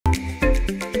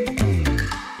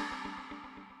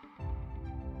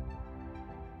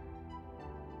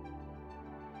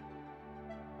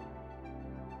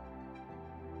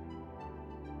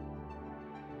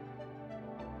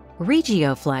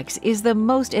Regioflexx is the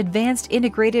most advanced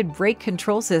integrated brake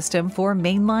control system for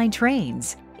mainline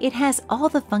trains. It has all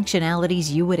the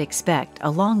functionalities you would expect,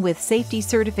 along with safety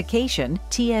certification,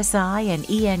 TSI and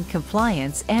EN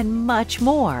compliance, and much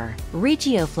more.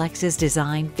 Regioflexx's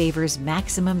design favors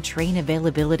maximum train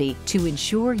availability to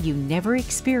ensure you never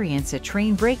experience a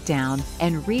train breakdown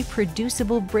and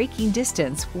reproducible braking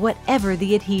distance, whatever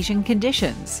the adhesion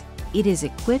conditions. It is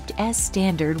equipped as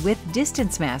standard with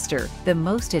DistanceMaster, the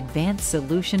most advanced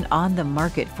solution on the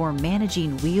market for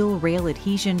managing wheel-rail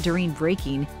adhesion during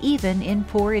braking, even in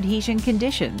poor adhesion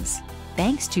conditions.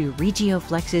 Thanks to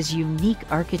Regioflexx's unique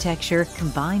architecture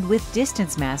combined with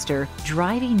DistanceMaster,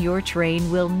 driving your train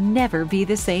will never be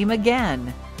the same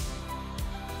again.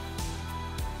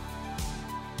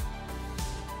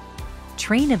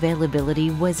 Train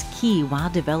availability was key while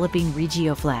developing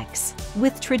Regioflexx.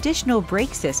 With traditional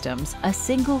brake systems, a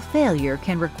single failure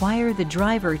can require the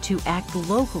driver to act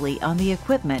locally on the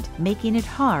equipment, making it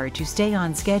hard to stay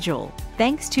on schedule.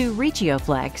 Thanks to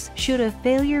Regioflexx, should a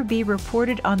failure be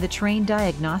reported on the train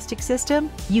diagnostic system,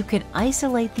 you can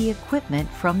isolate the equipment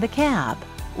from the cab,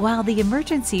 while the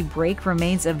emergency brake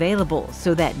remains available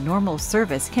so that normal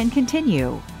service can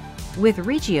continue. With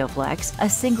Regioflexx, a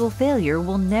single failure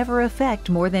will never affect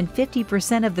more than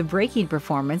 50% of the braking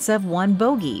performance of one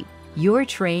bogie. Your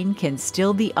train can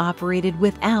still be operated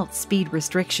without speed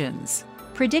restrictions.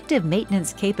 Predictive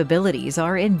maintenance capabilities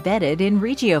are embedded in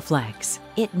Regioflexx.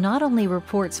 It not only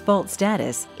reports fault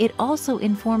status, it also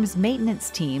informs maintenance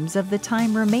teams of the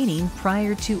time remaining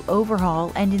prior to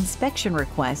overhaul and inspection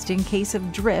request in case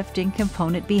of drift in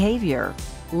component behavior.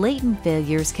 Latent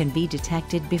failures can be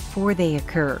detected before they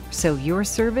occur, so your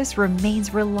service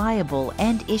remains reliable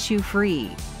and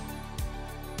issue-free.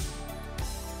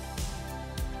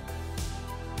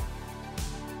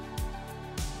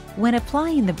 When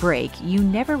applying the brake, you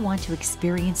never want to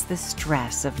experience the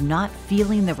stress of not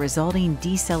feeling the resulting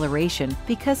deceleration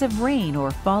because of rain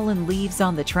or fallen leaves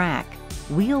on the track.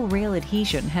 Wheel-rail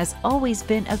adhesion has always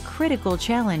been a critical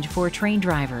challenge for train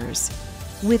drivers.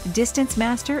 With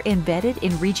DistanceMaster embedded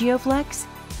in Regioflexx,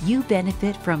 you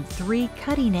benefit from 3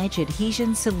 cutting-edge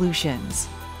adhesion solutions.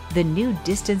 The new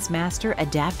DistanceMaster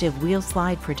Adaptive Wheel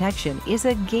Slide Protection is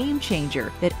a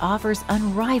game-changer that offers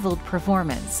unrivaled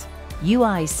performance.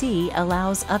 UIC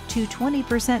allows up to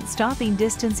 20% stopping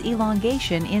distance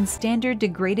elongation in standard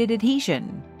degraded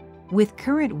adhesion. With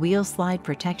current wheel slide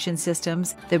protection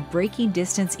systems, the braking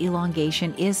distance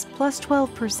elongation is plus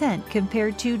 12%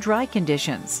 compared to dry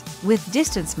conditions. With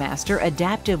DistanceMaster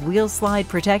Adaptive Wheel Slide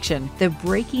Protection, the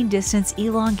braking distance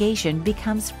elongation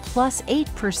becomes plus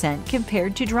 8%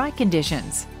 compared to dry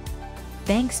conditions.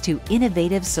 Thanks to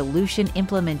innovative solution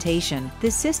implementation,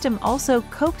 the system also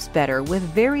copes better with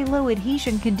very low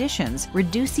adhesion conditions,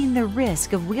 reducing the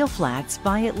risk of wheel flats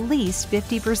by at least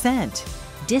 50%.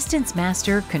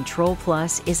 DistanceMaster Control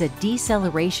Plus is a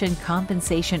deceleration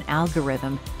compensation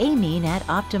algorithm aiming at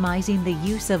optimizing the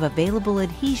use of available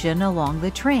adhesion along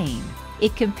the train.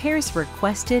 It compares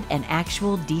requested and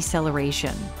actual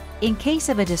deceleration. In case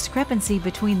of a discrepancy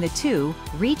between the two,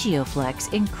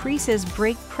 Regioflexx increases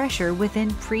brake pressure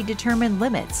within predetermined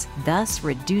limits, thus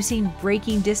reducing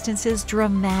braking distances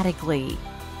dramatically.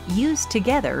 Used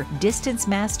together,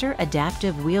 DistanceMaster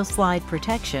Adaptive Wheel Slide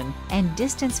Protection and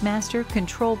DistanceMaster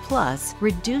Control Plus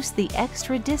reduce the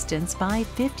extra distance by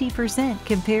 50%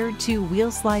 compared to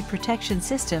wheel slide protection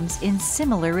systems in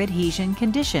similar adhesion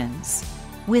conditions.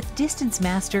 With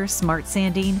DistanceMaster Smart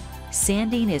Sanding,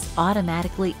 sanding is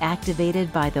automatically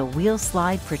activated by the wheel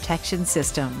slide protection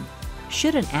system.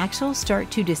 Should an axle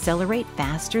start to decelerate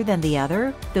faster than the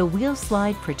other, the wheel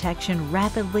slide protection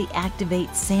rapidly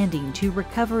activates sanding to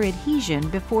recover adhesion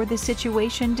before the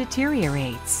situation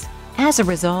deteriorates. As a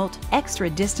result, extra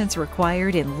distance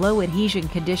required in low adhesion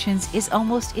conditions is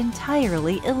almost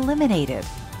entirely eliminated.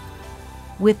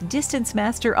 With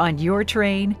DistanceMaster on your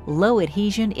train, low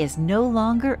adhesion is no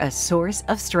longer a source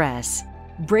of stress.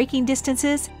 Braking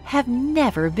distances have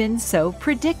never been so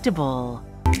predictable.